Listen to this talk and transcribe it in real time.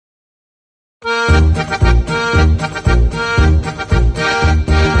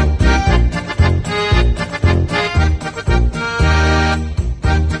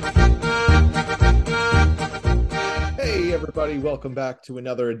welcome back to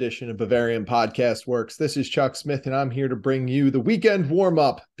another edition of Bavarian Podcast Works. This is Chuck Smith, and I'm here to bring you the Weekend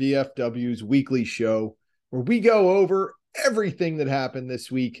Warm-Up, BFW's weekly show, where we go over everything that happened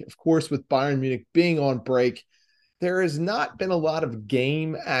this week. Of course, with Bayern Munich being on break, there has not been a lot of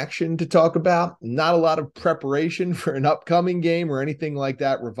game action to talk about, not a lot of preparation for an upcoming game or anything like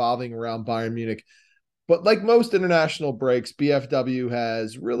that revolving around Bayern Munich. But like most international breaks, BFW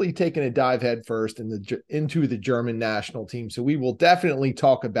has really taken a dive headfirst into the German national team. So we will definitely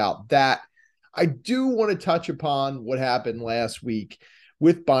talk about that. I do want to touch upon what happened last week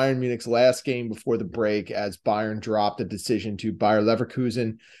with Bayern Munich's last game before the break as Bayern dropped a decision to Bayer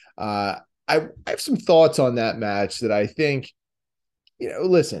Leverkusen. I have some thoughts on that match that I think,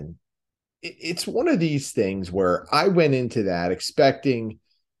 listen, it's one of these things where I went into that expecting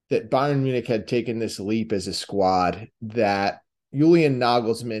that Bayern Munich had taken this leap as a squad, that Julian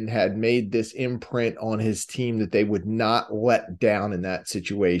Nagelsmann had made this imprint on his team that they would not let down in that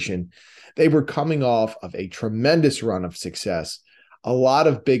situation. They were coming off of a tremendous run of success, a lot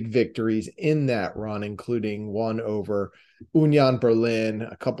of big victories in that run, including one over Union Berlin,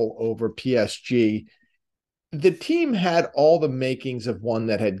 a couple over PSG. The team had all the makings of one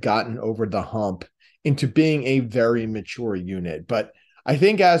that had gotten over the hump into being a very mature unit. But I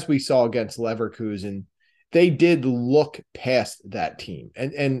think as we saw against Leverkusen, they did look past that team.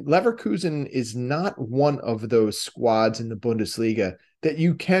 And Leverkusen is not one of those squads in the Bundesliga that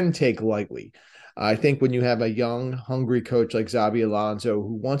you can take lightly. I think when you have a young, hungry coach like Xabi Alonso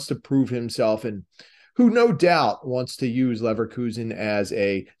who wants to prove himself and who no doubt wants to use Leverkusen as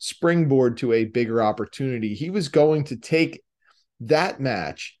a springboard to a bigger opportunity, he was going to take that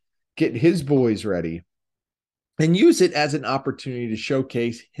match, get his boys ready, and use it as an opportunity to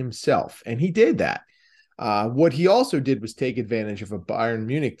showcase himself. And he did that. What he also did was take advantage of a Bayern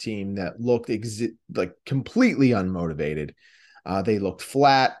Munich team that looked like completely unmotivated. They looked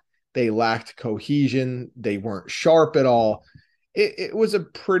flat. They lacked cohesion. They weren't sharp at all. It was a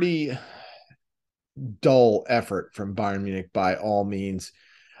pretty dull effort from Bayern Munich by all means.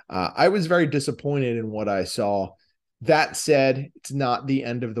 I was very disappointed in what I saw. That said, it's not the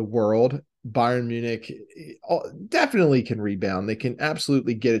end of the world. Bayern Munich definitely can rebound. They can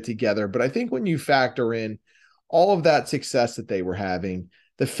absolutely get it together. But I think when you factor in all of that success that they were having,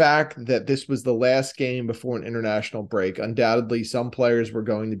 the fact that this was the last game before an international break, undoubtedly some players were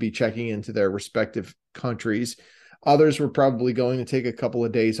going to be checking into their respective countries. Others were probably going to take a couple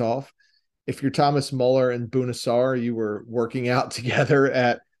of days off. If you're Thomas Muller and Bunassar, you were working out together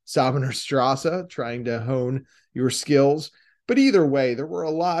at Samener Strasse, trying to hone your skills. But either way, there were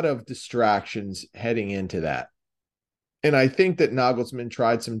a lot of distractions heading into that. And I think that Nagelsmann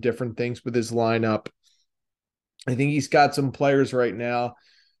tried some different things with his lineup. I think he's got some players right now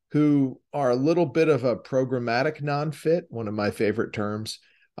who are a little bit of a programmatic non-fit, one of my favorite terms,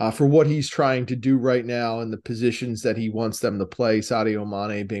 for what he's trying to do right now and the positions that he wants them to play, Sadio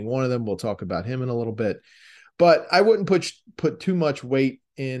Mané being one of them. We'll talk about him in a little bit. But I wouldn't put too much weight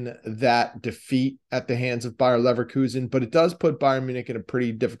in that defeat at the hands of Bayer Leverkusen, but it does put Bayern Munich in a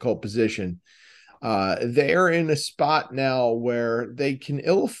pretty difficult position. They're in a spot now where they can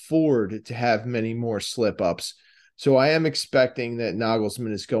ill afford to have many more slip-ups. So I am expecting that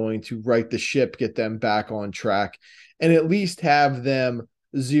Nagelsmann is going to right the ship, get them back on track, and at least have them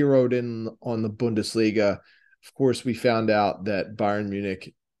zeroed in on the Bundesliga. Of course, we found out that Bayern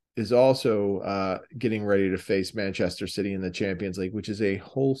Munich is also getting ready to face Manchester City in the Champions League, which is a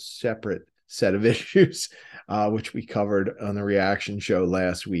whole separate set of issues, which we covered on the reaction show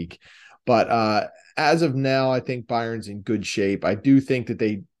last week. But as of now, I think Bayern's in good shape. I do think that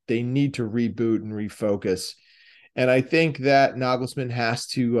they need to reboot and refocus. And I think that Nagelsmann has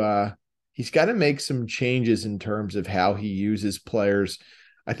to he's got to make some changes in terms of how he uses players.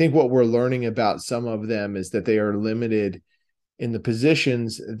 I think what we're learning about some of them is that they are limited in the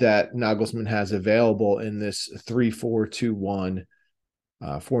positions that Nagelsmann has available in this 3-4-2-1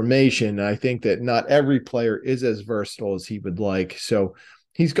 formation. I think that not every player is as versatile as he would like. So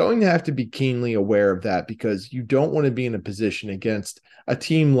he's going to have to be keenly aware of that, because you don't want to be in a position against a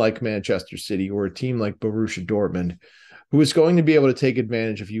team like Manchester City or a team like Borussia Dortmund, who is going to be able to take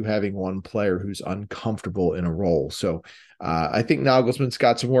advantage of you having one player who's uncomfortable in a role. So I think Nagelsmann's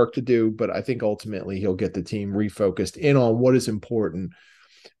got some work to do, but I think ultimately he'll get the team refocused in on what is important.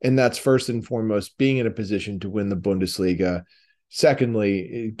 And that's first and foremost, being in a position to win the Bundesliga.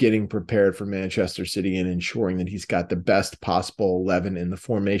 Secondly, getting prepared for Manchester City and ensuring that he's got the best possible 11 in the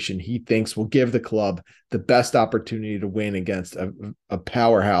formation he thinks will give the club the best opportunity to win against a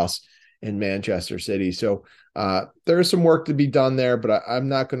powerhouse in Manchester City. So there is some work to be done there, but I'm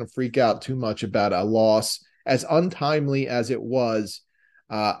not going to freak out too much about a loss. as untimely as it was,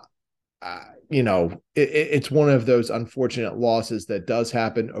 it's one of those unfortunate losses that does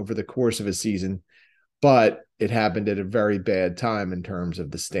happen over the course of a season, but it happened at a very bad time in terms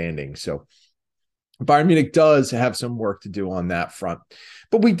of the standing. So Bayern Munich does have some work to do on that front.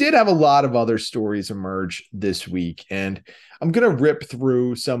 But we did have a lot of other stories emerge this week, and I'm going to rip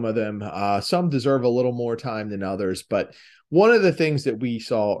through some of them. Some deserve a little more time than others, but one of the things that we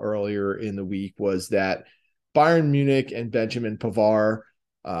saw earlier in the week was that Bayern Munich and Benjamin Pavard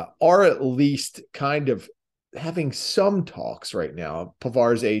are at least kind of having some talks right now.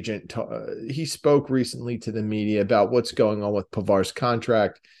 Pavard's agent, he spoke recently to the media about what's going on with Pavard's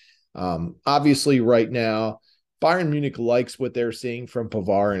contract. Obviously, right now, Bayern Munich likes what they're seeing from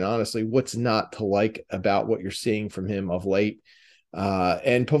Pavard, and honestly, what's not to like about what you're seeing from him of late?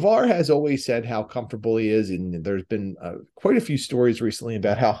 And Pavard has always said how comfortable he is, and there's been quite a few stories recently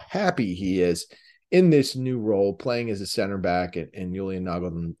about how happy he is in this new role, playing as a center back in Julian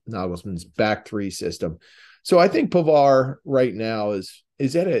Nagelsmann's back three system. So I think Pavard right now is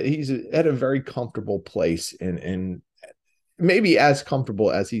he's at a very comfortable place, and maybe as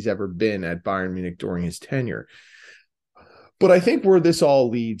comfortable as he's ever been at Bayern Munich during his tenure. But I think where this all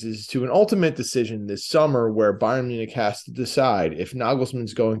leads is to an ultimate decision this summer where Bayern Munich has to decide if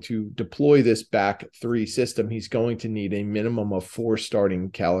Nagelsmann's going to deploy this back three system, he's going to need a minimum of 4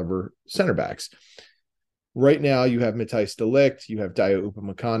 starting caliber center backs. Right now, you have Matthijs de Ligt, you have Dayot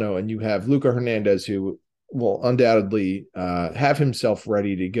Upamecano, and you have Luca Hernandez, who will undoubtedly have himself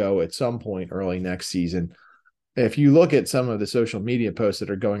ready to go at some point early next season. If you look at some of the social media posts that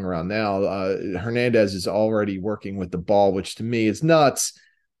are going around now, Hernandez is already working with the ball, which to me is nuts.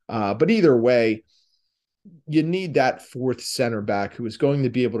 But either way, you need that 4th center back who is going to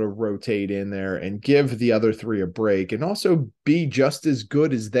be able to rotate in there and give the other 3 a break and also be just as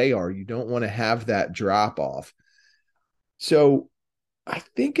good as they are. You don't want to have that drop off. So I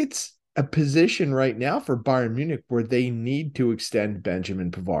think it's a position right now for Bayern Munich where they need to extend Benjamin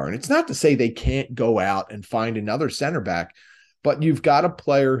Pavard. And it's not to say they can't go out and find another center back, but you've got a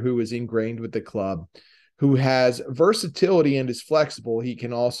player who is ingrained with the club, who has versatility and is flexible. He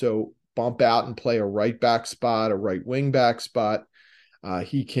can also bump out and play a right back spot, a right wing back spot.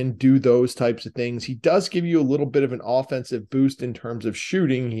 He can do those types of things. He does give you a little bit of an offensive boost in terms of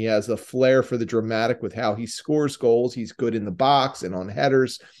shooting. He has a flair for the dramatic with how he scores goals. He's good in the box and on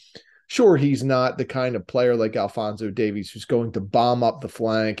headers. Sure, he's not the kind of player like Alphonso Davies who's going to bomb up the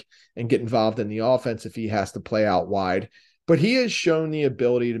flank and get involved in the offense if he has to play out wide. But he has shown the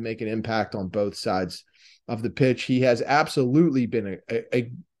ability to make an impact on both sides of the pitch. He has absolutely been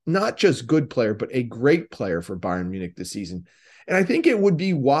a not just good player, but a great player for Bayern Munich this season. And I think it would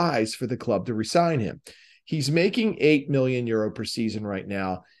be wise for the club to resign him. He's making €8 million per season right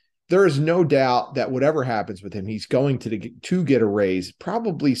now. There is no doubt that whatever happens with him, he's going to get a raise,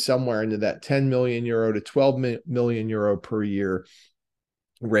 probably somewhere into that €10 million to €12 million per year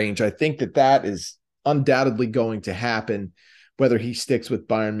range. I think that is undoubtedly going to happen, whether he sticks with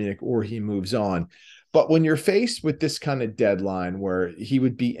Bayern Munich or he moves on. But when you're faced with this kind of deadline where he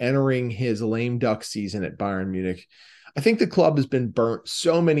would be entering his lame duck season at Bayern Munich, I think the club has been burnt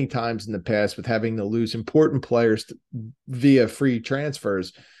so many times in the past with having to lose important players via free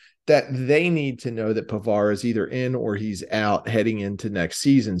transfers that they need to know that Pavard is either in or he's out heading into next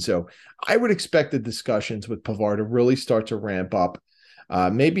season. So I would expect the discussions with Pavard to really start to ramp up,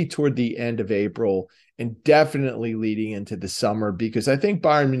 maybe toward the end of April and definitely leading into the summer, because I think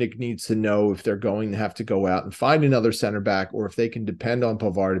Bayern Munich needs to know if they're going to have to go out and find another center back or if they can depend on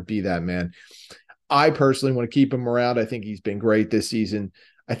Pavard to be that man. I personally want to keep him around. I think he's been great this season.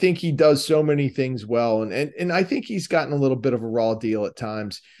 I think he does so many things well, and I think he's gotten a little bit of a raw deal at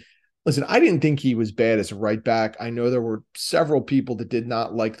times. Listen, I didn't think he was bad as a right back. I know there were several people that did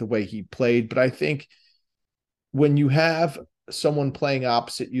not like the way he played, but I think when you have someone playing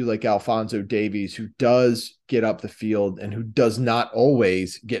opposite you like Alphonso Davies, who does get up the field and who does not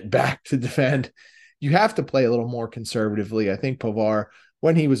always get back to defend, you have to play a little more conservatively. I think Pavard,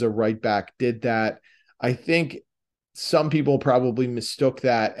 when he was a right back, did that. I think some people probably mistook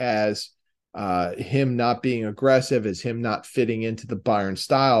that as him not being aggressive, as him not fitting into the Bayern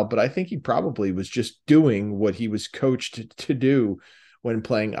style, but I think he probably was just doing what he was coached to do when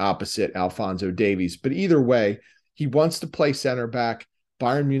playing opposite Alphonso Davies. But either way, he wants to play center back.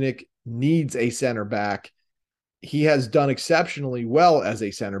 Bayern Munich needs a center back. He has done exceptionally well as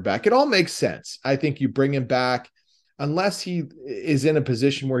a center back. It all makes sense. I think you bring him back unless he is in a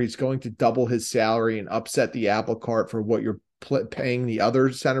position where he's going to double his salary and upset the apple cart for what you're paying the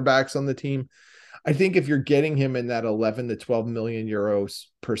other center backs on the team. I think if you're getting him in that 11 to 12 million euros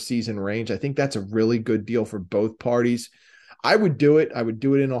per season range, I think that's a really good deal for both parties. I would do it. I would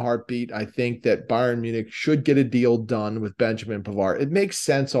do it in a heartbeat. I think that Bayern Munich should get a deal done with Benjamin Pavard. It makes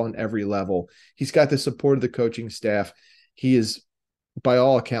sense on every level. He's got the support of the coaching staff. He is, by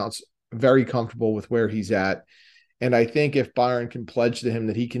all accounts, very comfortable with where he's at. And I think if Bayern can pledge to him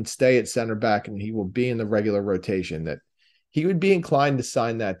that he can stay at center back and he will be in the regular rotation, that he would be inclined to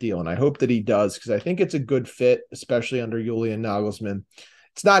sign that deal. And I hope that he does, because I think it's a good fit, especially under Julian Nagelsmann.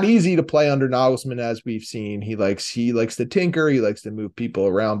 It's not easy to play under Nagelsmann, as we've seen. He likes to tinker. He likes to move people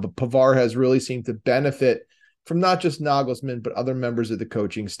around. But Pavard has really seemed to benefit from not just Nagelsmann, but other members of the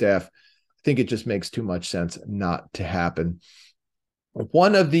coaching staff. I think it just makes too much sense not to happen.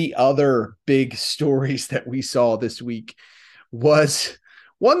 One of the other big stories that we saw this week was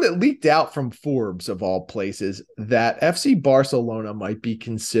one that leaked out from Forbes, of all places, that FC Barcelona might be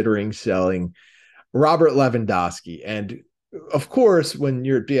considering selling Robert Lewandowski. And of course, when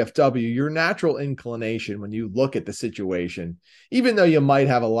you're at BFW, your natural inclination when you look at the situation, even though you might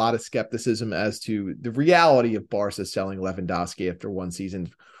have a lot of skepticism as to the reality of Barca selling Lewandowski after one season,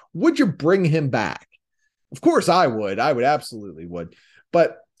 would you bring him back? Of course I would. I would absolutely would.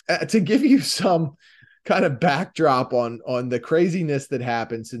 But to give you some kind of backdrop on the craziness that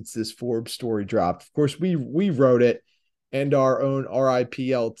happened since this Forbes story dropped, of course, we wrote it, and our own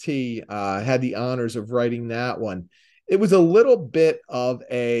RIPLT had the honors of writing that one. It was a little bit of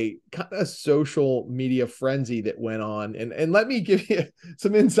a kind of social media frenzy that went on. And let me give you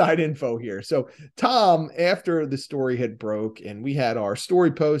some inside info here. So Tom, after the story had broke and we had our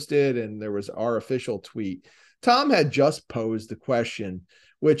story posted and there was our official tweet, Tom had just posed the question,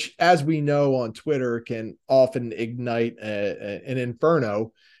 which, as we know on Twitter, can often ignite an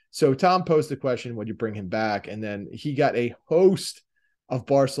inferno. So Tom posed the question, would you bring him back? And then he got a host of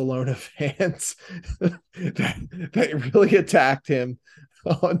Barcelona fans that really attacked him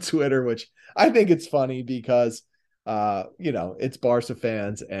on Twitter, which I think it's funny because, it's Barca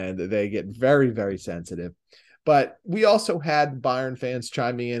fans and they get very, very sensitive. But we also had Bayern fans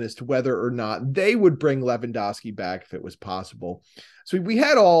chiming in as to whether or not they would bring Lewandowski back if it was possible. So we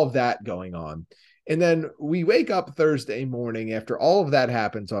had all of that going on. And then we wake up Thursday morning after all of that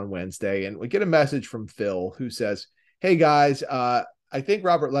happens on Wednesday, and we get a message from Phil who says, "Hey guys, I think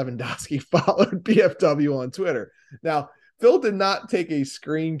Robert Lewandowski followed BFW on Twitter." Now, Phil did not take a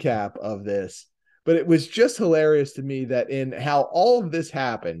screen cap of this, but it was just hilarious to me that in how all of this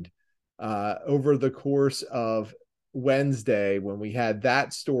happened over the course of Wednesday, when we had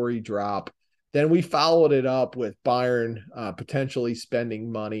that story drop, then we followed it up with Bayern potentially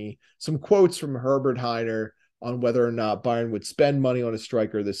spending money, some quotes from Herbert Heiner on whether or not Bayern would spend money on a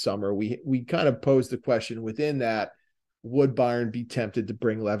striker this summer. We kind of posed the question within that, would Bayern be tempted to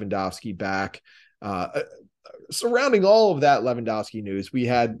bring Lewandowski back? Surrounding all of that Lewandowski news, we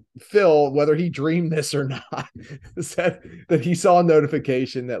had Phil, whether he dreamed this or not, said that he saw a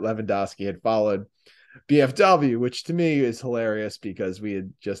notification that Lewandowski had followed BFW, which to me is hilarious because we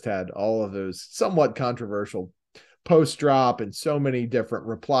had just had all of those somewhat controversial post drop and so many different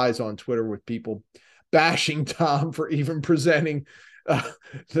replies on Twitter with people bashing Tom for even presenting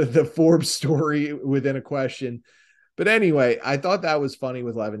the Forbes story within a question. But anyway, I thought that was funny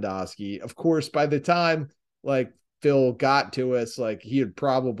with Lewandowski. Of course, by the time Phil got to us, he had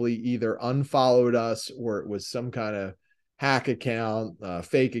probably either unfollowed us or it was some kind of hack account,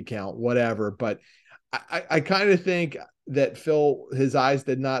 fake account, whatever. But I kind of think that Phil, his eyes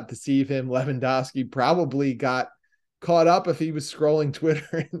did not deceive him. Lewandowski probably got caught up if he was scrolling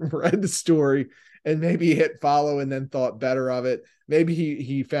Twitter and read the story and maybe hit follow and then thought better of it. Maybe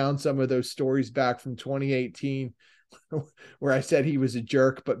he found some of those stories back from 2018 where I said he was a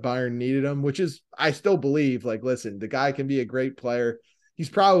jerk, but Bayern needed him, which is, I still believe, listen, the guy can be a great player. He's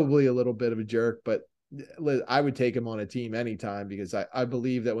probably a little bit of a jerk, but I would take him on a team anytime because I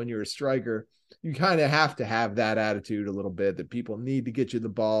believe that when you're a striker, you kind of have to have that attitude a little bit, that people need to get you the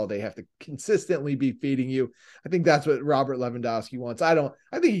ball. They have to consistently be feeding you. I think that's what Robert Lewandowski wants. I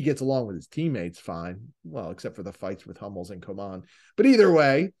think he gets along with his teammates fine. Well, except for the fights with Hummels and Coman. But either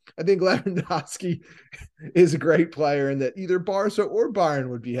way, I think Lewandowski is a great player and that either Barca or Bayern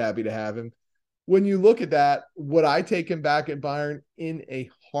would be happy to have him. When you look at that, would I take him back at Bayern? In a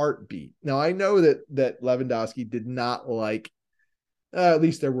heartbeat. Now, I know that Lewandowski did not like, at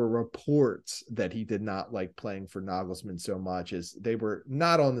least there were reports that he did not like playing for Nagelsmann so much, as they were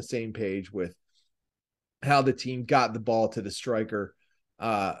not on the same page with how the team got the ball to the striker.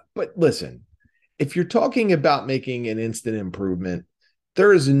 But listen, if you're talking about making an instant improvement,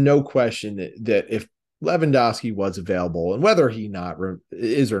 there is no question that if Lewandowski was available, and whether he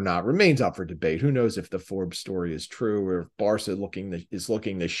is or not remains up for debate. Who knows if the Forbes story is true, or if Barca is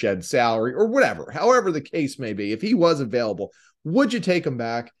looking to shed salary, or whatever. However the case may be, if he was available, would you take him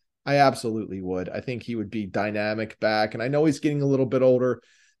back? I absolutely would. I think he would be dynamic back, and I know he's getting a little bit older,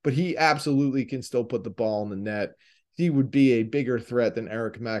 but he absolutely can still put the ball in the net. He would be a bigger threat than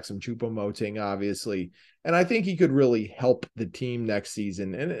Eric Maxim Choupo-Moting, obviously. And I think he could really help the team next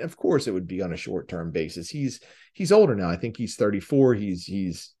season. And of course, it would be on a short-term basis. He's older now. I think he's 34.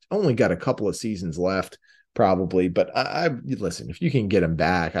 He's only got a couple of seasons left, probably. But I listen, if you can get him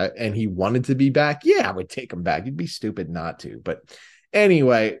back, and he wanted to be back, yeah, I would take him back. You'd be stupid not to. But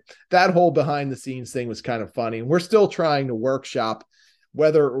anyway, that whole behind-the-scenes thing was kind of funny. And we're still trying to workshop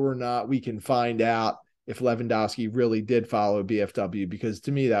whether or not we can find out if Lewandowski really did follow BFW, because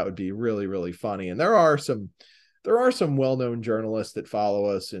to me that would be really, really funny. And there are some well-known journalists that follow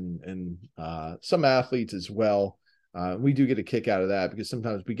us, and some athletes as well. We do get a kick out of that because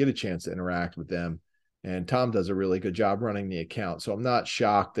sometimes we get a chance to interact with them, and Tom does a really good job running the account. So I'm not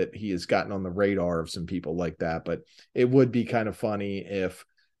shocked that he has gotten on the radar of some people like that, but it would be kind of funny if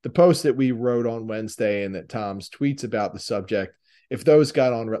the post that we wrote on Wednesday and that Tom's tweets about the subject, if those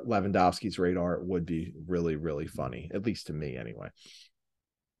got on Lewandowski's radar, it would be really, really funny, at least to me anyway.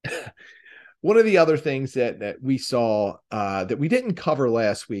 One of the other things that we saw that we didn't cover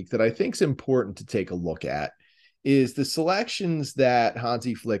last week that I think is important to take a look at is the selections that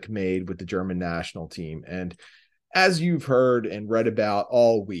Hansi Flick made with the German national team. And as you've heard and read about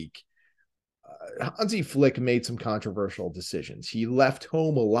all week, Hansi Flick made some controversial decisions. He left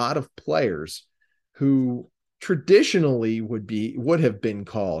home a lot of players who traditionally would have been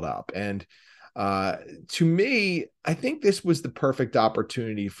called up. And to me, I think this was the perfect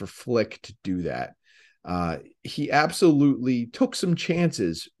opportunity for Flick to do that. He absolutely took some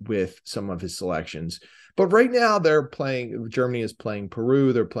chances with some of his selections, but right now Germany is playing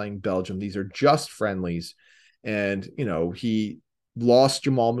Peru, they're playing Belgium. These are just friendlies. And, he lost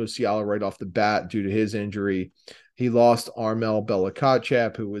Jamal Musiala right off the bat due to his injury. He lost Armel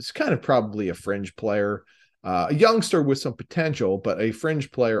Belakacep, who was kind of probably a fringe player. A youngster with some potential, but a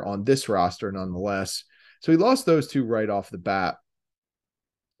fringe player on this roster nonetheless. So he lost those two right off the bat.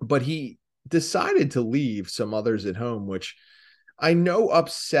 But he decided to leave some others at home, which I know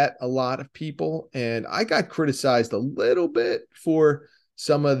upset a lot of people. And I got criticized a little bit for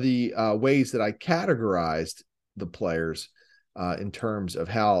some of the ways that I categorized the players in terms of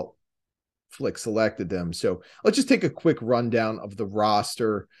how Flick selected them. So let's just take a quick rundown of the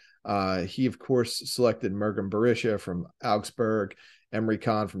roster. He, of course, selected Mergen Berisha from Augsburg, Emre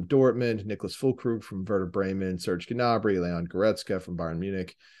Can from Dortmund, Niklas Füllkrug from Werder Bremen, Serge Gnabry, Leon Goretzka from Bayern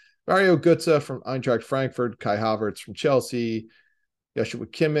Munich, Mario Götze from Eintracht Frankfurt, Kai Havertz from Chelsea, Joshua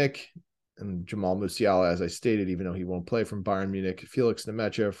Kimmich, and Jamal Musiala, as I stated, even though he won't play, from Bayern Munich, Felix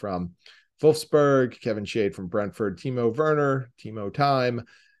Nemecha from Wolfsburg, Kevin Schade from Brentford, Timo Werner, Timo Time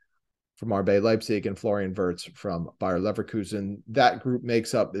from RB Leipzig, and Florian Wirtz from Bayer Leverkusen. That group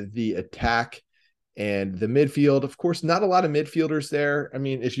makes up the attack and the midfield. Of course, not a lot of midfielders there. I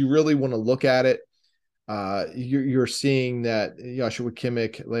mean, if you really want to look at it, you're seeing that Joshua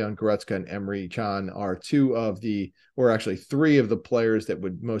Kimmich, Leon Goretzka, and Emre Can are three of the players that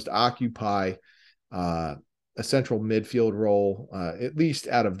would most occupy a central midfield role, at least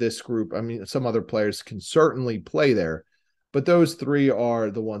out of this group. I mean, some other players can certainly play there, but those three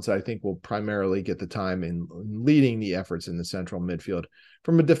are the ones that I think will primarily get the time in leading the efforts in the central midfield.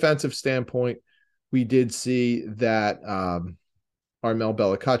 From a defensive standpoint, we did see that Armel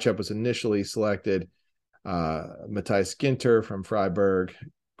Belakacep was initially selected, Matthias Ginter from Freiburg,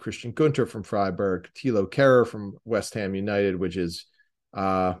 Christian Gunter from Freiburg, Thilo Kehrer from West Ham United, which is,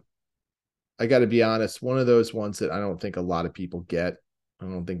 I got to be honest, one of those ones that I don't think a lot of people get. I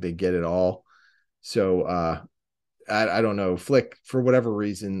don't think they get it all. So, I don't know. Flick, for whatever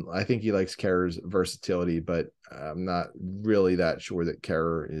reason, I think he likes Kehrer's versatility, but I'm not really that sure that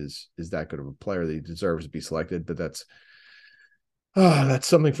Kehrer is that good of a player that he deserves to be selected. But that's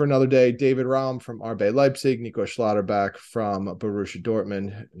something for another day. David Raum from RB Leipzig, Nico Schlotterbeck from Borussia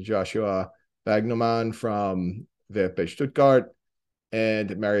Dortmund, Joshua Wagnermann from VfB Stuttgart,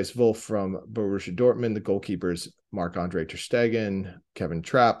 and Marius Wolf from Borussia Dortmund. The goalkeepers, Marc-Andre ter Stegen, Kevin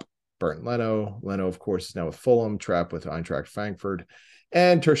Trapp, Bernd Leno. Leno, of course, is now with Fulham, Trapp with Eintracht Frankfurt,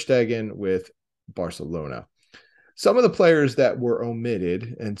 and ter Stegen with Barcelona. Some of the players that were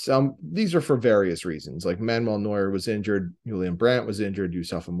omitted, and these are for various reasons, like Manuel Neuer was injured, Julian Brandt was injured,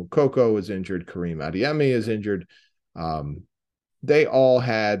 Youssoufa Moukoko was injured, Karim Adeyemi is injured. They all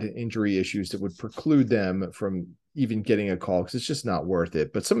had injury issues that would preclude them from even getting a call because it's just not worth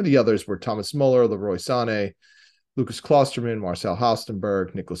it. But some of the others were Thomas Muller, Leroy Sané, Lucas Klosterman, Marcel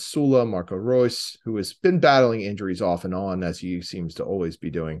Halstenberg, Niklas Sula, Marco Reus, who has been battling injuries off and on, as he seems to always be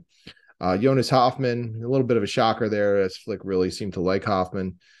doing. Jonas Hoffman, a little bit of a shocker there, as Flick really seemed to like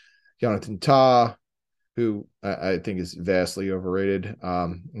Hoffman. Jonathan Tah, who I think is vastly overrated.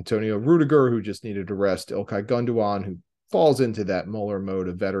 Antonio Rudiger, who just needed a rest. Ilkay Gundogan, who falls into that Muller mode,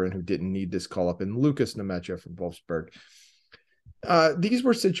 a veteran who didn't need this call-up, and Lucas Nemecha from Wolfsburg. These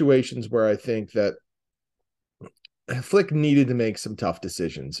were situations where I think that Flick needed to make some tough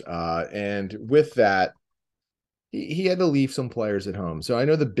decisions. And with that, he had to leave some players at home. So I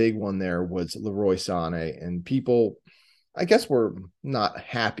know the big one there was Leroy Sané, and people, I guess, were not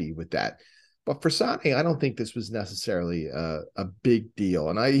happy with that. But for Sané, I don't think this was necessarily a big deal.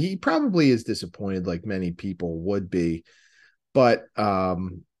 And he probably is disappointed like many people would be. But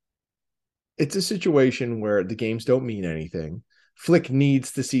it's a situation where the games don't mean anything. Flick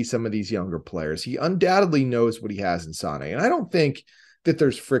needs to see some of these younger players. He undoubtedly knows what he has in Sané. And I don't think that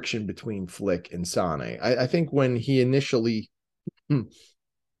there's friction between Flick and Sané. I think when he initially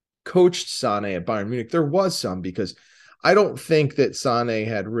coached Sané at Bayern Munich, there was some, because I don't think that Sané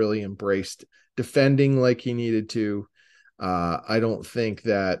had really embraced defending like he needed to. I don't think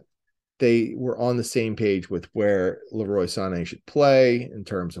that they were on the same page with where Leroy Sané should play in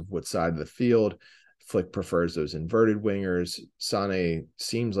terms of what side of the field. Flick prefers those inverted wingers. Sané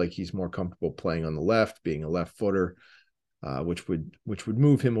seems like he's more comfortable playing on the left, being a left footer, which would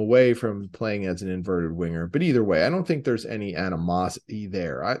move him away from playing as an inverted winger. But either way, I don't think there's any animosity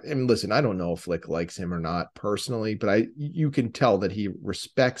there. I mean, listen, I don't know if Flick likes him or not personally, but you can tell that he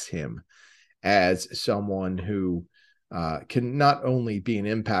respects him as someone who can not only be an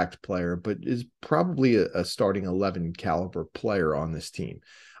impact player, but is probably a starting 11 caliber player on this team.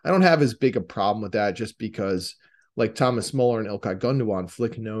 I don't have as big a problem with that, just because, like Thomas Muller and Ilkay Gundogan,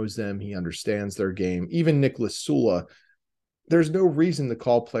 Flick knows them. He understands their game. Even Niklas Sula, there's no reason to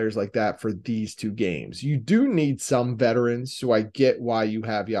call players like that for these two games. You do need some veterans, so I get why you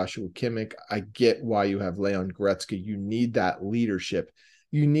have Joshua Kimmich. I get why you have Leon Goretzka. You need that leadership.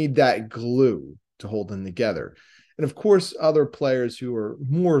 You need that glue to hold them together. And of course, other players who are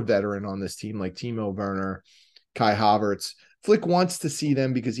more veteran on this team, like Timo Werner, Kai Havertz, Flick wants to see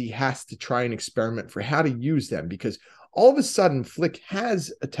them because he has to try and experiment for how to use them, because all of a sudden Flick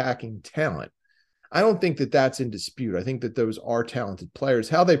has attacking talent. I don't think that that's in dispute. I think that those are talented players.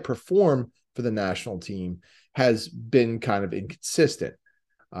 How they perform for the national team has been kind of inconsistent.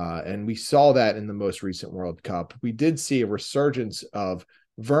 And we saw that in the most recent World Cup. We did see a resurgence of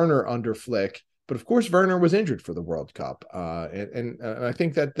Werner under Flick, but of course, Werner was injured for the World Cup. And I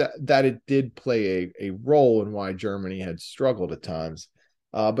think that it did play a role in why Germany had struggled at times.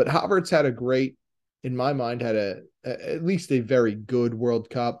 But Havertz had in my mind, at least a very good World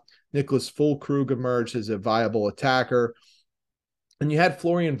Cup. Niklas Füllkrug emerged as a viable attacker. And you had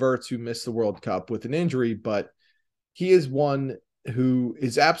Florian Wirtz, who missed the World Cup with an injury, but he is one who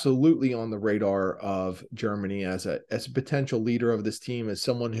is absolutely on the radar of Germany as a potential leader of this team, as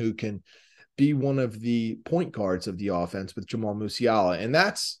someone who can be one of the point guards of the offense with Jamal Musiala. And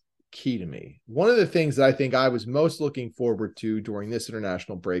that's key to me. One of the things that I think I was most looking forward to during this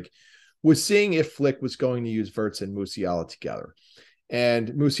international break was seeing if Flick was going to use Wirtz and Musiala together. And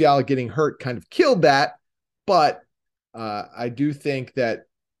Musiala getting hurt kind of killed that. But I do think that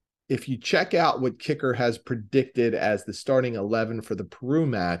if you check out what Kicker has predicted as the starting 11 for the Peru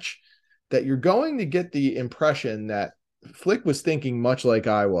match, that you're going to get the impression that Flick was thinking much like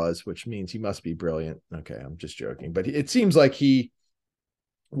I was, which means he must be brilliant. Okay, I'm just joking. But it seems like he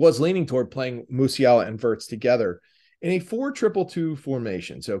was leaning toward playing Musiala and Wirtz together in a 4-2-2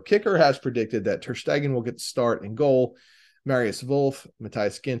 formation. So Kicker has predicted that Ter Stegen will get the start in goal. Marius Wolf,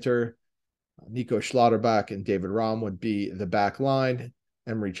 Matthias Ginter, Nico Schlotterbach, and David Raum would be the back line.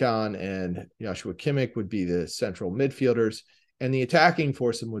 Emre Can and Joshua Kimmich would be the central midfielders. And the attacking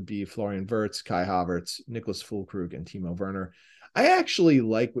foursome would be Florian Wirtz, Kai Havertz, Niklas Füllkrug, and Timo Werner. I actually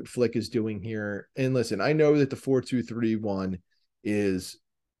like what Flick is doing here. And listen, I know that the 4-2-3-1 is,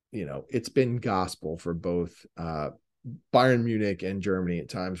 it's been gospel for both Bayern Munich and Germany at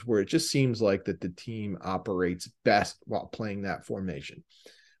times, where it just seems like that the team operates best while playing that formation.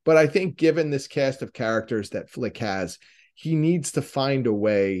 But I think given this cast of characters that Flick has, he needs to find a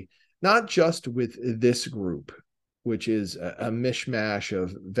way, not just with this group, which is a mishmash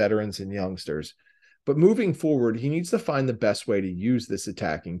of veterans and youngsters, but moving forward, he needs to find the best way to use this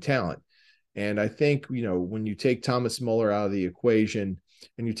attacking talent. And I think, when you take Thomas Muller out of the equation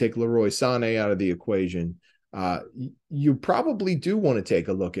and you take Leroy Sané out of the equation, you probably do want to take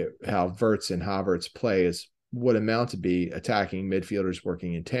a look at how Wirtz and Havertz play as what amount to be attacking midfielders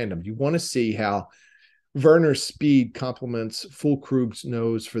working in tandem. You want to see how Werner's speed complements Füllkrug's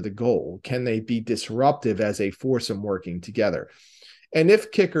nose for the goal. Can they be disruptive as a foursome working together? And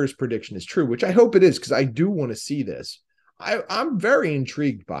if Kicker's prediction is true, which I hope it is, because I do want to see this, I'm very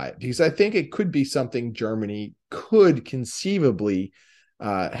intrigued by it, because I think it could be something Germany could conceivably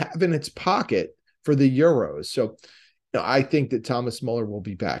have in its pocket for the Euros. So I think that Thomas Muller will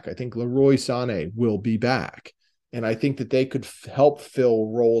be back. I think Leroy Sané will be back. And I think that they could help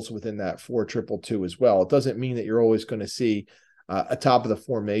fill roles within that 4-2-2 as well. It doesn't mean that you're always going to see a top of the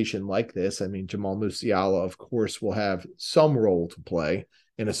formation like this. I mean, Jamal Musiala, of course, will have some role to play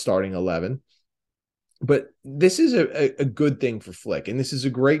in a starting 11. But this is a good thing for Flick, and this is a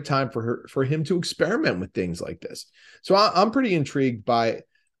great time for him to experiment with things like this. So I'm pretty intrigued by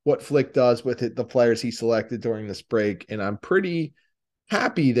what Flick does with the players he selected during this break, and I'm pretty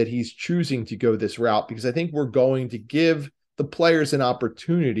happy that he's choosing to go this route, because I think we're going to give the players an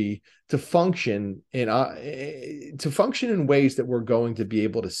opportunity to function in ways that we're going to be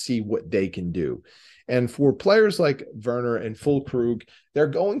able to see what they can do. And for players like Werner and Füllkrug, they're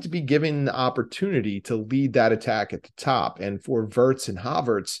going to be given the opportunity to lead that attack at the top. And for Wirtz and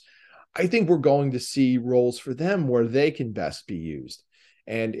Havertz, I think we're going to see roles for them where they can best be used.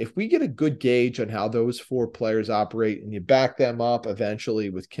 And if we get a good gauge on how those four players operate, and you back them up eventually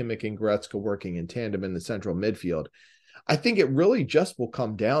with Kimmich and Goretzka working in tandem in the central midfield, I think it really just will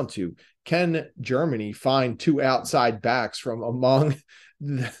come down to, can Germany find two outside backs from among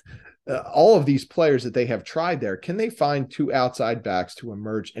all of these players that they have tried there? Can they find two outside backs to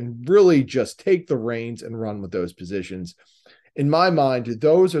emerge and really just take the reins and run with those positions? In my mind,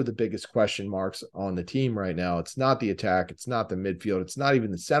 those are the biggest question marks on the team right now. It's not the attack. It's not the midfield. It's not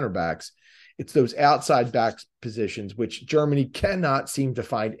even the center backs. It's those outside backs positions, which Germany cannot seem to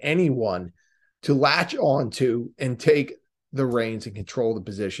find anyone to latch on to and take the reins and control the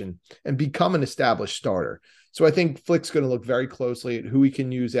position and become an established starter. So I think Flick's going to look very closely at who he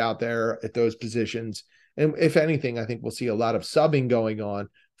can use out there at those positions. And if anything, I think we'll see a lot of subbing going on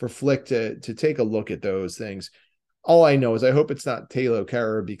for Flick to take a look at those things. All I know is I hope it's not Thilo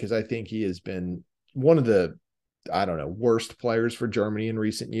Kehrer, because I think he has been one of the, worst players for Germany in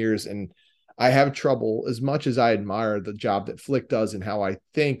recent years. And I have trouble, as much as I admire the job that Flick does and how I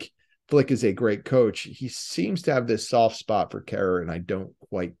think Flick is a great coach, he seems to have this soft spot for Kehrer, and I don't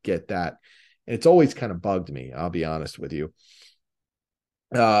quite get that. And it's always kind of bugged me, I'll be honest with you.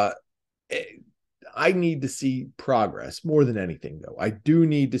 I need to see progress more than anything, though. I do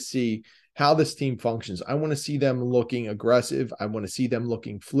need to see how this team functions. I want to see them looking aggressive. I want to see them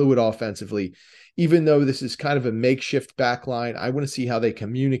looking fluid offensively. Even though this is kind of a makeshift back line, I want to see how they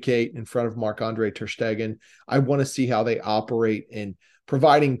communicate in front of Marc-Andre ter Stegen. I want to see how they operate in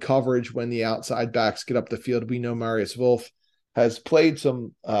providing coverage when the outside backs get up the field. We know Marius Wolf has played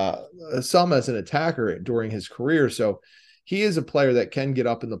some as an attacker during his career, so he is a player that can get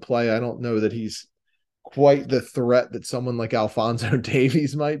up in the play. I don't know that he's quite the threat that someone like Alphonso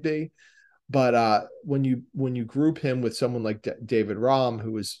Davies might be. But when you group him with someone like David Raum,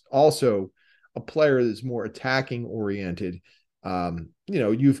 who is also a player that's more attacking oriented,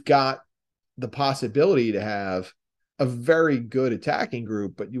 you've got the possibility to have a very good attacking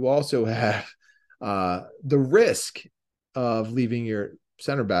group, but you also have the risk of leaving your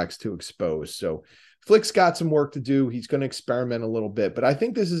center backs too exposed. So Flick's got some work to do. He's going to experiment a little bit, but I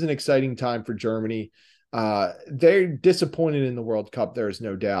think this is an exciting time for Germany. They're disappointed in the World Cup, there is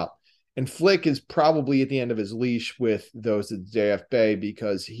no doubt. And Flick is probably at the end of his leash with those at the DFB,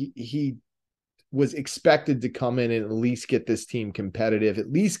 because he was expected to come in and at least get this team competitive,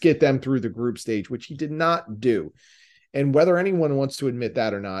 at least get them through the group stage, which he did not do. And whether anyone wants to admit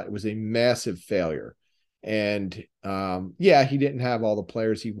that or not, it was a massive failure. And he didn't have all the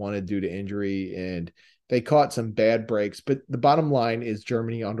players he wanted due to injury, and they caught some bad breaks. But the bottom line is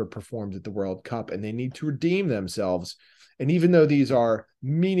Germany underperformed at the World Cup, and they need to redeem themselves. And even though these are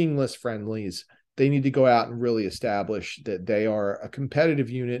meaningless friendlies, they need to go out and really establish that they are a competitive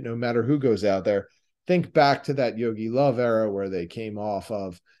unit no matter who goes out there. Think back to that Yogi Löw era where they came off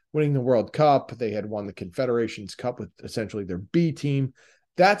of winning the World Cup. They had won the Confederations Cup with essentially their B team.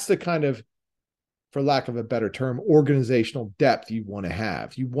 That's the kind of, for lack of a better term, organizational depth you want to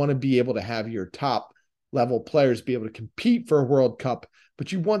have. You want to be able to have your top level players be able to compete for a World Cup,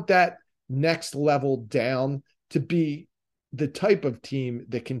 but you want that next level down to be the type of team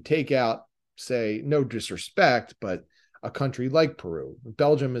that can take out, say, no disrespect, but a country like Peru.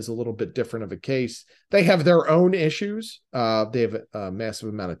 Belgium is a little bit different of a case. They have their own issues. They have a massive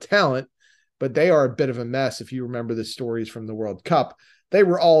amount of talent, but they are a bit of a mess. If you remember the stories from the World Cup, they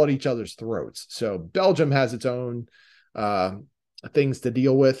were all at each other's throats. So Belgium has its own things to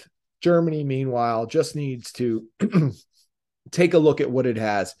deal with. Germany, meanwhile, just needs to take a look at what it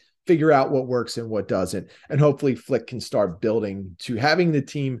has, figure out what works and what doesn't, and hopefully Flick can start building to having the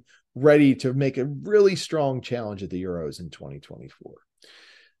team ready to make a really strong challenge at the Euros in 2024.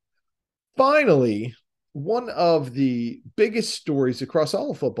 Finally, one of the biggest stories across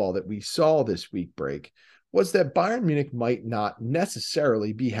all of football that we saw this week break was that Bayern Munich might not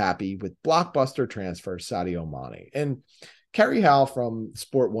necessarily be happy with blockbuster transfer Sadio Mané. And Kerry Howe from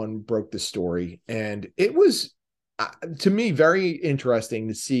Sport One broke the story, and it was, to me, very interesting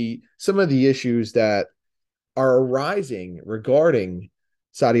to see some of the issues that are arising regarding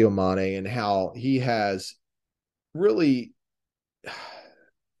Sadio Mané and how he has really,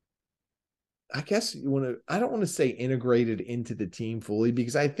 I guess I don't want to say integrated into the team fully,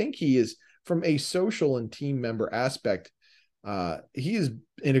 because I think he is, from a social and team member aspect, he is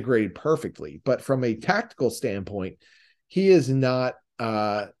integrated perfectly. But from a tactical standpoint, he is not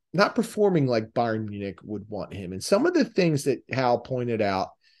performing like Bayern Munich would want him. And some of the things that Hal pointed out,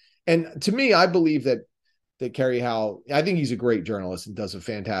 and to me, I believe that Kerry Howe, I think he's a great journalist and does a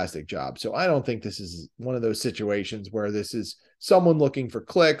fantastic job. So I don't think this is one of those situations where this is someone looking for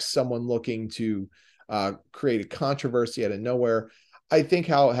clicks, someone looking to create a controversy out of nowhere. I think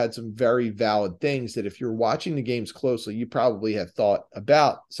Howe had some very valid things that if you're watching the games closely, you probably have thought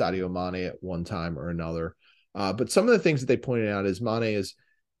about Sadio Mané at one time or another. But some of the things that they pointed out is Mané is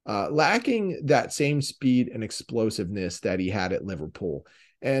lacking that same speed and explosiveness that he had at Liverpool.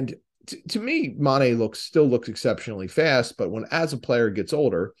 And to me, Mané still looks exceptionally fast, but as a player gets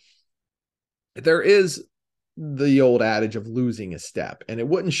older, there is the old adage of losing a step. And it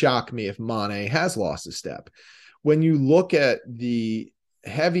wouldn't shock me if Mané has lost a step. When you look at the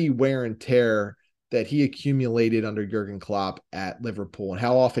heavy wear and tear that he accumulated under Jurgen Klopp at Liverpool and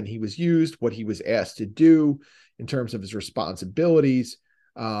how often he was used, what he was asked to do in terms of his responsibilities,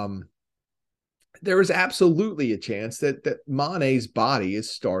 there is absolutely a chance that Mané's body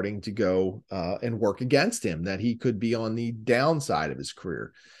is starting to go and work against him, that he could be on the downside of his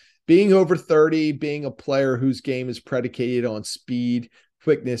career. Being over 30, being a player whose game is predicated on speed,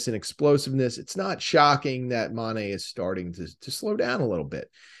 quickness, and explosiveness, it's not shocking that Mané is starting to slow down a little bit.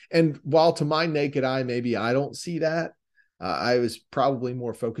 And while to my naked eye, maybe I don't see that, I was probably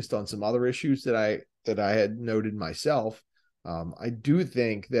more focused on some other issues that I had noted myself. I do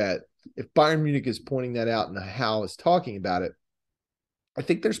think that if Bayern Munich is pointing that out and Hal is talking about it, I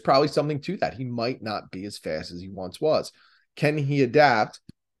think there's probably something to that. He might not be as fast as he once was. Can he adapt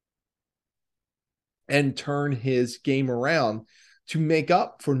and turn his game around to make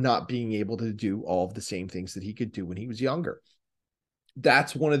up for not being able to do all of the same things that he could do when he was younger?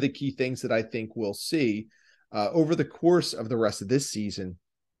 That's one of the key things that I think we'll see over the course of the rest of this season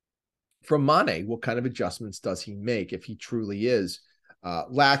from Mané. What kind of adjustments does he make if he truly is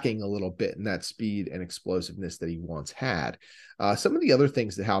lacking a little bit in that speed and explosiveness that he once had? Some of the other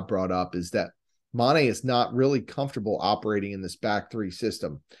things that Hal brought up is that Mané is not really comfortable operating in this back three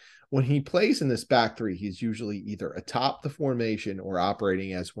system. When he plays in this back three, he's usually either atop the formation or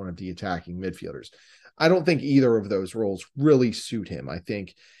operating as one of the attacking midfielders. I don't think either of those roles really suit him. I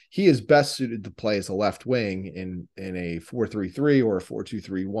think he is best suited to play as a left wing in a 4-3-3 or a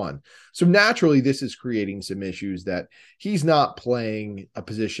 4-2-3-1. So naturally, this is creating some issues that he's not playing a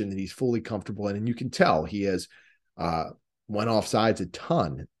position that he's fully comfortable in. And you can tell he has went off sides a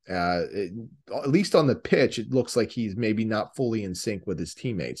ton. At least on the pitch, it looks like he's maybe not fully in sync with his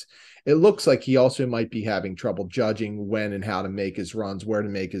teammates. It looks like he also might be having trouble judging when and how to make his runs, where to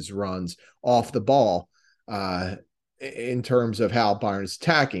make his runs off the ball in terms of how Bayern's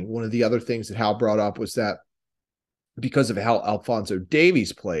attacking. One of the other things that Hal brought up was that because of how Alphonso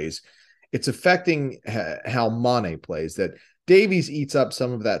Davies plays, it's affecting how Mané plays, that Davies eats up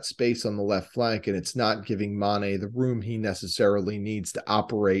some of that space on the left flank, and it's not giving Mané the room he necessarily needs to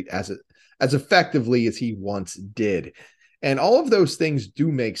operate as effectively as he once did. And all of those things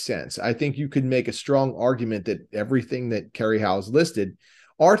do make sense. I think you could make a strong argument that everything that Kerry Howe's listed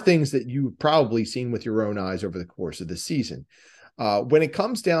are things that you've probably seen with your own eyes over the course of the season. When it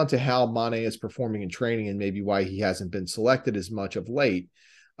comes down to how Mané is performing in training and maybe why he hasn't been selected as much of late,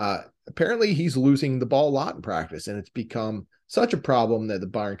 apparently he's losing the ball a lot in practice, and it's become such a problem that the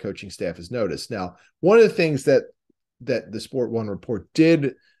Bayern coaching staff has noticed. Now, one of the things that the Sport One report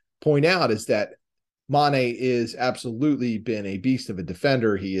did point out is that Mané is absolutely been a beast of a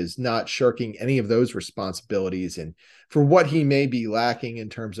defender. He is not shirking any of those responsibilities. And for what he may be lacking in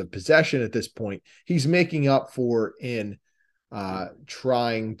terms of possession at this point, he's making up for in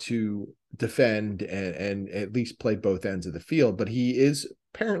trying to defend and at least play both ends of the field, but he is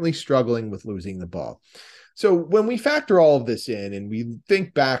apparently struggling with losing the ball. So when we factor all of this in and we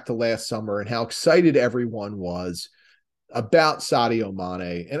think back to last summer and how excited everyone was about Sadio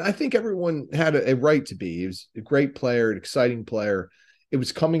Mané, and I think everyone had a right to be. He was a great player, an exciting player. It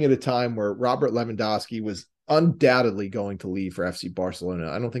was coming at a time where Robert Lewandowski was undoubtedly going to leave for FC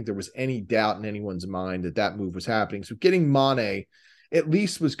Barcelona. I don't think there was any doubt in anyone's mind that that move was happening. So getting Mané at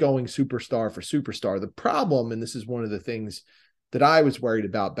least was going superstar for superstar. The problem, and this is one of the things that I was worried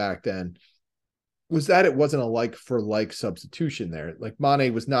about back then, was that it wasn't a like for like substitution there. Like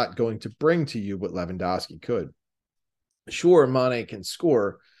Mané was not going to bring to you what Lewandowski could. Sure, Mané can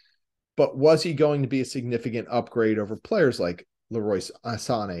score, but was he going to be a significant upgrade over players like Leroy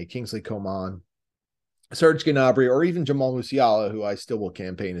Sané, Kingsley Coman, Serge Gnabry, or even Jamal Musiala, who I still will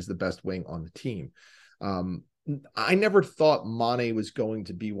campaign as the best wing on the team? I never thought Mané was going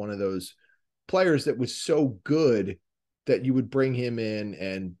to be one of those players that was so good that you would bring him in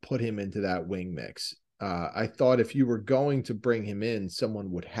and put him into that wing mix. I thought if you were going to bring him in, someone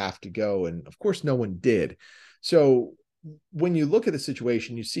would have to go. And of course, no one did. So when you look at the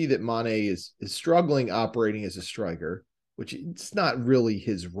situation, you see that Mané is struggling operating as a striker, which it's not really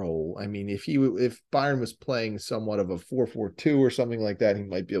his role. I mean, if Bayern was playing somewhat of a 4-4-2 or something like that, he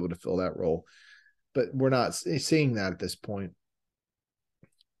might be able to fill that role. But we're not seeing that at this point.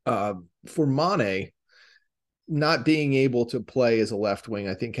 For Mané, not being able to play as a left wing,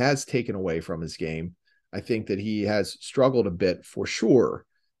 I think has taken away from his game. I think that he has struggled a bit for sure.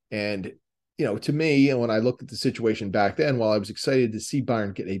 And, you know, to me, and when I looked at the situation back then, while I was excited to see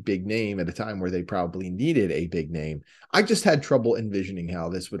Bayern get a big name at a time where they probably needed a big name, I just had trouble envisioning how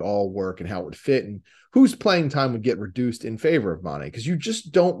this would all work and how it would fit and whose playing time would get reduced in favor of Mané, because you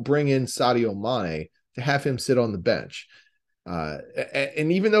just don't bring in Sadio Mané to have him sit on the bench.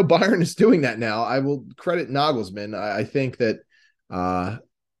 And even though Bayern is doing that now, I will credit Nagelsmann. I think that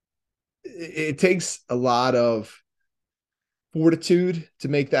it takes a lot of fortitude to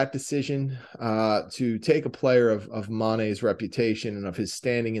make that decision, to take a player of Mané's reputation and of his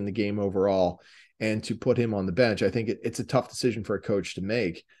standing in the game overall and to put him on the bench. I think it's a tough decision for a coach to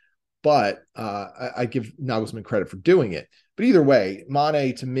make, but I give Nagelsmann credit for doing it. But either way,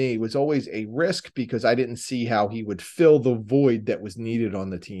 Mané to me was always a risk because I didn't see how he would fill the void that was needed on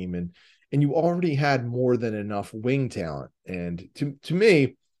the team. And you already had more than enough wing talent. And to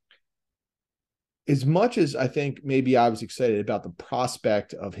me, as much as I think maybe I was excited about the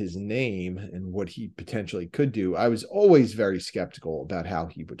prospect of his name and what he potentially could do, I was always very skeptical about how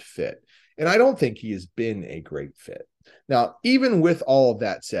he would fit. And I don't think he has been a great fit. Now, even with all of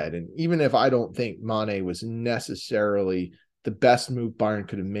that said, and even if I don't think Mané was necessarily the best move Bayern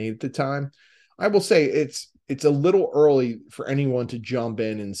could have made at the time, I will say it's a little early for anyone to jump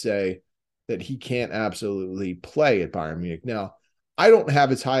in and say that he can't absolutely play at Bayern Munich. Now, I don't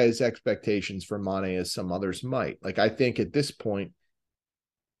have as high as expectations for Mané as some others might. Like, I think at this point,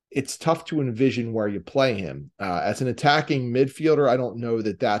 it's tough to envision where you play him. As an attacking midfielder, I don't know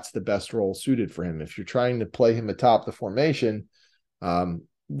that that's the best role suited for him. If you're trying to play him atop the formation,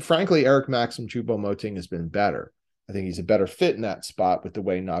 frankly, Eric Maxim Choupo-Moting has been better. I think he's a better fit in that spot with the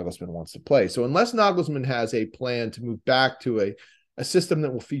way Nagelsmann wants to play. So unless Nagelsmann has a plan to move back to a system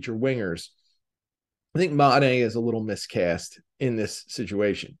that will feature wingers, I think Mané is a little miscast in this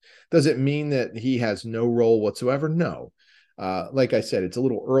situation. Does it mean that he has no role whatsoever? No. Like I said, it's a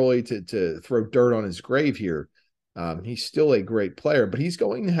little early to throw dirt on his grave here. He's still a great player, but he's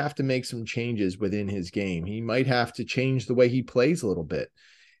going to have to make some changes within his game. He might have to change the way he plays a little bit.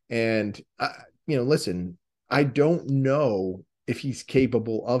 And, listen, I don't know if he's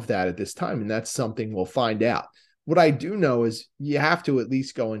capable of that at this time, and that's something we'll find out. What I do know is you have to at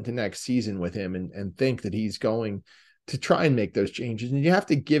least go into next season with him and think that he's going to try and make those changes, and you have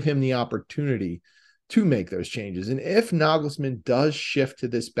to give him the opportunity to make those changes. And if Nagelsmann does shift to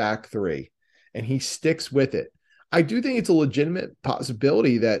this back three and he sticks with it, I do think it's a legitimate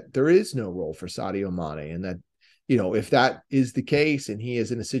possibility that there is no role for Sadio Mané, and that, if that is the case and he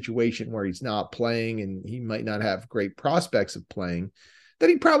is in a situation where he's not playing and he might not have great prospects of playing, that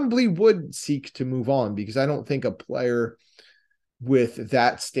he probably would seek to move on, because I don't think a player with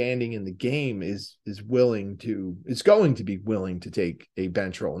that standing in the game is going to be willing to take a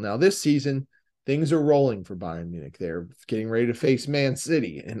bench role. Now, this season, things are rolling for Bayern Munich. They're getting ready to face Man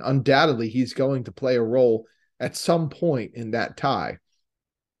City, and undoubtedly he's going to play a role at some point in that tie.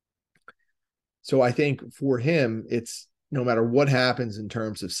 So I think for him, it's no matter what happens in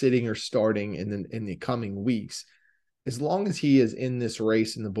terms of sitting or starting in the coming weeks, as long as he is in this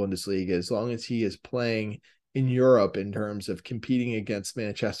race in the Bundesliga, as long as he is playing in Europe in terms of competing against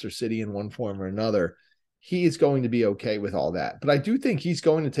Manchester City in one form or another, he is going to be okay with all that. But I do think he's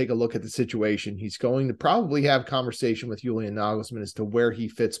going to take a look at the situation. He's going to probably have conversation with Julian Nagelsmann as to where he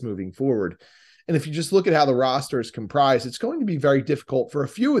fits moving forward. And if you just look at how the roster is comprised, it's going to be very difficult for a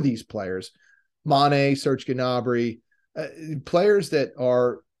few of these players, Mané, Serge Gnabry, players that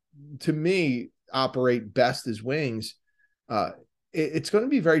are, to me, operate best as wings. It's going to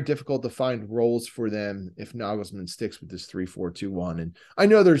be very difficult to find roles for them if Nagelsmann sticks with this 3-4-2-1. And I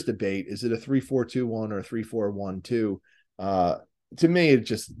know there's debate. Is it a 3-4-2-1 or a 3-4-1-2? To me, it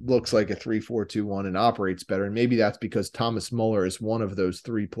just looks like a 3-4-2-1 and operates better. And maybe that's because Thomas Muller is one of those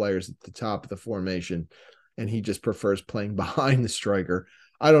three players at the top of the formation, and he just prefers playing behind the striker.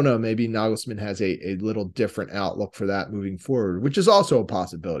 I don't know. Maybe Nagelsmann has a little different outlook for that moving forward, which is also a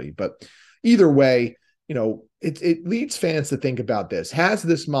possibility. But either way, it leads fans to think about this. Has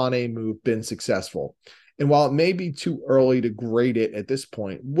this Mané move been successful? And while it may be too early to grade it at this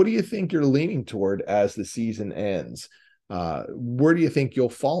point, what do you think you're leaning toward as the season ends? Where do you think you'll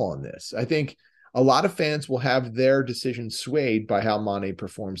fall on this? I think a lot of fans will have their decision swayed by how Mané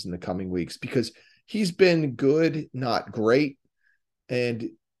performs in the coming weeks, because he's been good, not great. And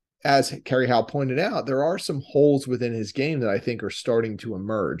as Kerry Howe pointed out, there are some holes within his game that I think are starting to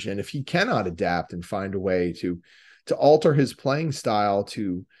emerge. And if he cannot adapt and find a way to alter his playing style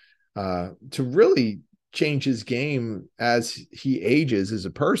to really change his game as he ages as a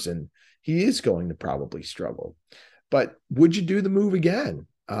person, he is going to probably struggle. But would you do the move again?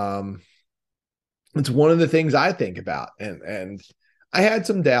 It's one of the things I think about. And I had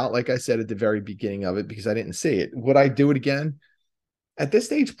some doubt, like I said at the very beginning of it, because I didn't see it. Would I do it again? At this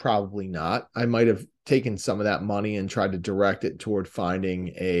stage, probably not. I might have taken some of that money and tried to direct it toward finding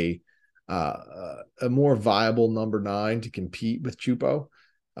a more viable number 9 to compete with Choupo.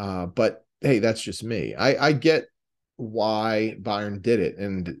 But hey, that's just me. I get why Bayern did it.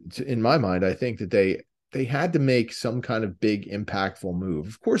 And in my mind, I think that they had to make some kind of big impactful move.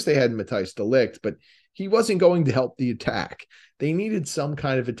 Of course, they had Matthijs de Ligt, but he wasn't going to help the attack. They needed some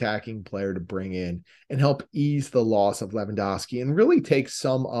kind of attacking player to bring in and help ease the loss of Lewandowski and really take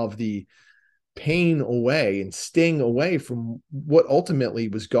some of the pain away and sting away from what ultimately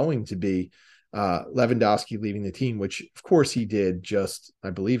was going to be Lewandowski leaving the team, which of course he did just,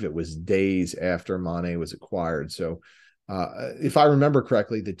 I believe it was days after Mané was acquired. So if I remember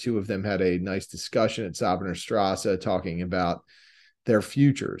correctly, the two of them had a nice discussion at Sabener Strasse talking about their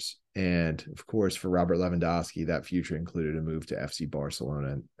futures. And of course, for Robert Lewandowski, that future included a move to FC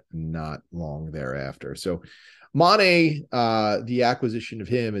Barcelona not long thereafter. So Mané, the acquisition of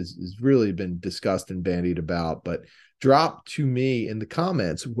him has really been discussed and bandied about, but drop to me in the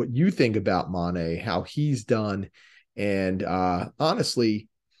comments what you think about Mané, how he's done, and honestly,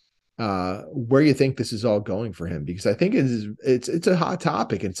 where you think this is all going for him, because I think it's a hot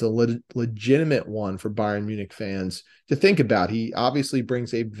topic. It's a legitimate one for Bayern Munich fans to think about. He obviously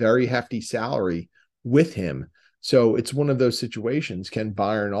brings a very hefty salary with him. So it's one of those situations. Can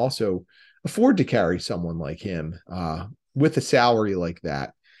Bayern also afford to carry someone like him with a salary like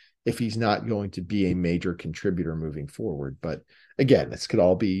that if he's not going to be a major contributor moving forward? But again, this could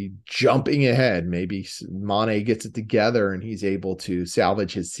all be jumping ahead. Maybe Mané gets it together and he's able to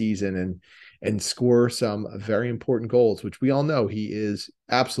salvage his season and score some very important goals, which we all know he is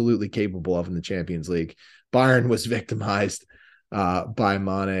absolutely capable of in the Champions League. Bayern was victimized by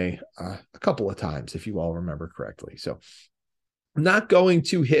Mané a couple of times, if you all remember correctly. So I'm not going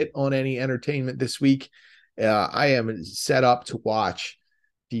to hit on any entertainment this week. I am set up to watch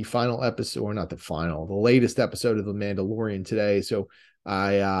the final episode, or not the final, the latest episode of The Mandalorian today. So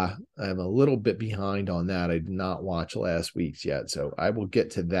I am a little bit behind on that. I did not watch last week's yet, so I will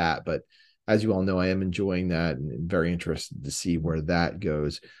get to that. But as you all know, I am enjoying that and very interested to see where that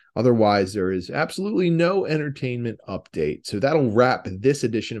goes. Otherwise, there is absolutely no entertainment update. So that'll wrap this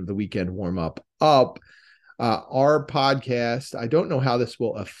edition of the Weekend Warm-Up up. Our podcast, I don't know how this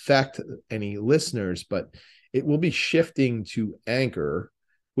will affect any listeners, but it will be shifting to Anchor,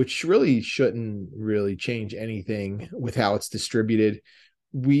 which really shouldn't really change anything with how it's distributed.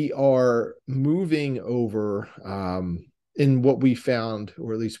 We are moving over in what we found,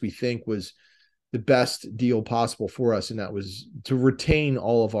 or at least we think was the best deal possible for us, and that was to retain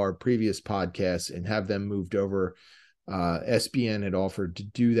all of our previous podcasts and have them moved over. SBN had offered to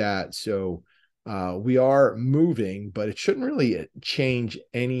do that. So we are moving, but it shouldn't really change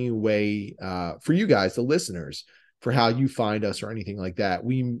any way for you guys, the listeners, for how you find us or anything like that.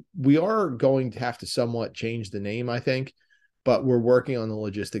 We are going to have to somewhat change the name, I think, but we're working on the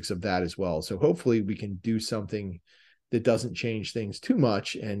logistics of that as well. So hopefully we can do something that doesn't change things too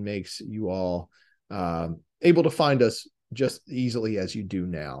much and makes you all able to find us just easily as you do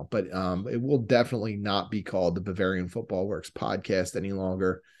now. But it will definitely not be called the Bavarian Football Works podcast any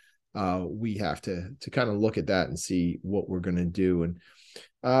longer. We have to kind of look at that and see what we're going to do. And,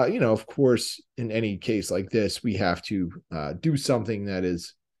 of course, in any case like this, we have to do something that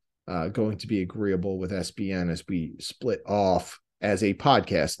is going to be agreeable with SBN as we split off as a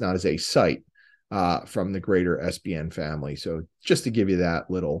podcast, not as a site from the greater SBN family. So just to give you that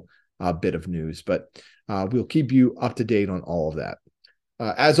little bit of news, but we'll keep you up to date on all of that.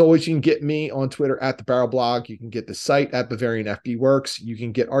 As always, you can get me on Twitter at the Barrel Blog. You can get the site at Bavarian FB Works. You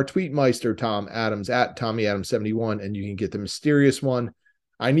can get our tweetmeister, Tom Adams, at TommyAdams71, and you can get the mysterious one,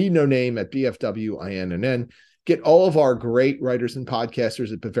 I Need No Name, at BFWINNN. Get all of our great writers and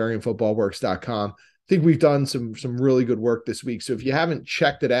podcasters at BavarianFootballWorks.com. I think we've done some really good work this week. So if you haven't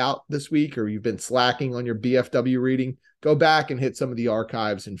checked it out this week, or you've been slacking on your BFW reading, go back and hit some of the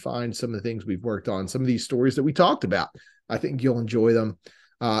archives and find some of the things we've worked on, some of these stories that we talked about. I think you'll enjoy them.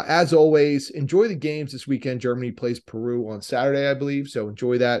 As always, enjoy the games this weekend. Germany plays Peru on Saturday, I believe. So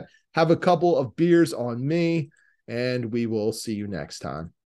enjoy that. Have a couple of beers on me, and we will see you next time.